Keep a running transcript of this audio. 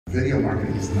Video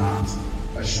marketing is not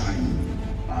a shiny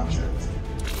object.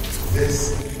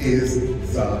 This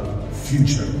is the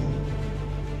future.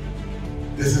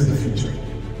 This is the future.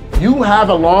 You have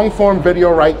a long-form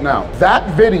video right now.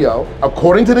 That video,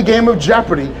 according to the game of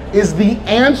Jeopardy, is the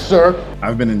answer.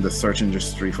 I've been in the search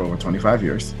industry for over 25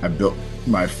 years. I built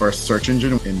my first search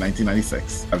engine in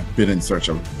 1996. I've been in search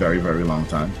a very, very long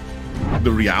time.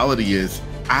 The reality is,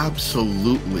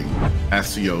 absolutely,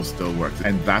 SEO still works.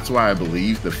 And that's why I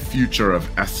believe the future of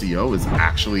SEO is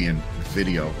actually in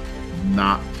video,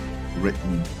 not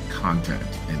written content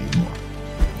anymore.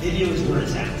 Video is where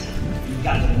it's at. You've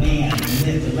got the man, the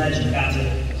myth, the legend, about to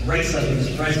race up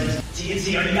his presence.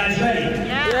 TNC, are you guys ready?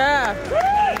 Yeah.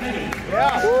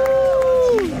 Yeah.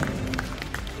 Woo!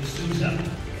 Souza.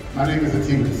 My name is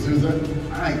Atiba Souza.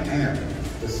 I am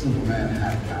the Superman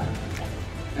hat guy.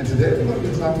 And today we're going to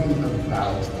be talking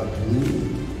about a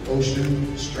blue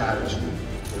ocean strategy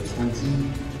for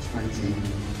 2023.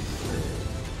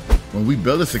 When we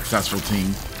build a successful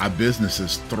team, our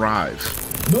businesses thrive.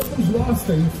 Milton's law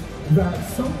states that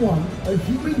someone, a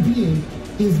human being,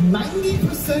 is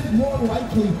 90% more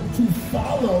likely to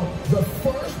follow the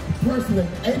first person that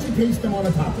educates them on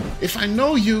a topic. If I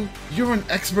know you, you're an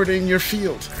expert in your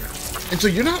field. And so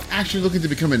you're not actually looking to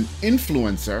become an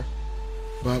influencer,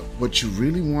 but what you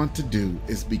really want to do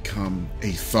is become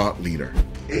a thought leader.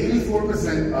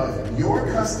 84% of your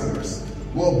customers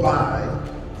will buy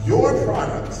your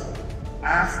product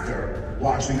after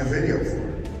watching a video for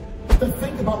it. To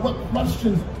think about what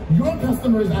questions your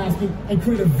customer is asking and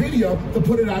create a video to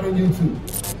put it out on YouTube.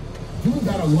 Doing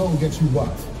that alone gets you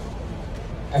what?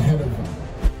 Ahead of them.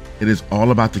 It is all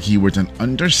about the keywords and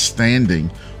understanding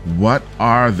what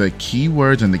are the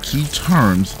keywords and the key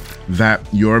terms that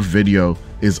your video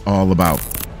is all about.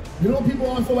 You know what people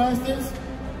also ask this?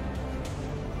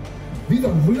 These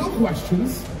are real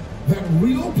questions that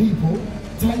real people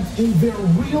typed in their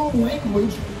real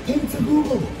language into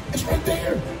Google. It's right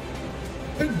there.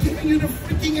 They're giving you the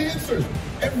freaking answers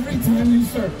every time you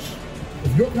search.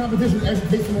 If your competition is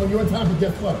educational on your topic,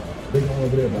 guess what? They're going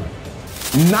over there about it.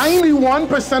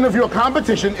 91% of your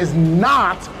competition is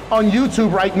not on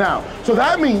YouTube right now. So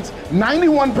that means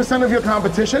 91% of your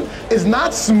competition is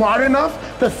not smart enough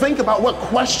to think about what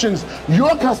questions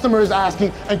your customer is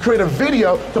asking and create a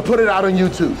video to put it out on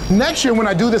YouTube. Next year when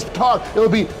I do this talk, it'll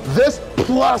be this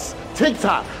plus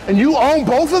TikTok. And you own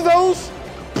both of those,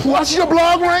 plus your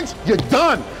blog ranks, you're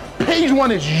done. Page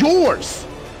one is yours.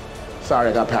 Sorry,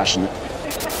 I got passionate.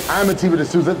 I'm Atiba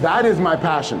Souza. That is my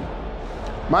passion.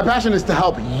 My passion is to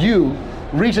help you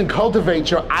reach and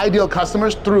cultivate your ideal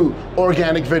customers through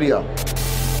organic video.